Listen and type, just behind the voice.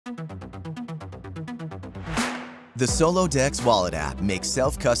The Sologenic DEX wallet app makes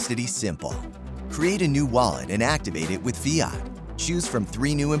self-custody simple. Create a new wallet and activate it with Fiat. Choose from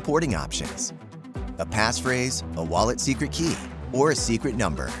 3 new importing options: a passphrase, a wallet secret key, or a secret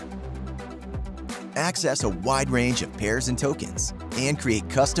number. Access a wide range of pairs and tokens, and create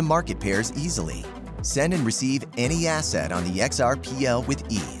custom market pairs easily. Send and receive any asset on the XRPL with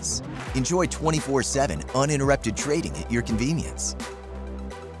ease. Enjoy 24/7 uninterrupted trading at your convenience.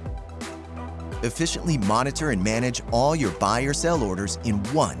 Efficiently monitor and manage all your buy or sell orders in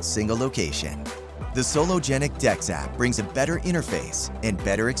one single location. The Sologenic DEX app brings a better interface and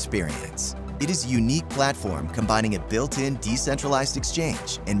better experience. It is a unique platform combining a built-in decentralized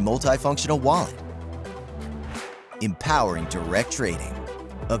exchange and multifunctional wallet, empowering direct trading.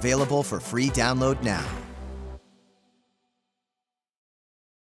 Available for free download now.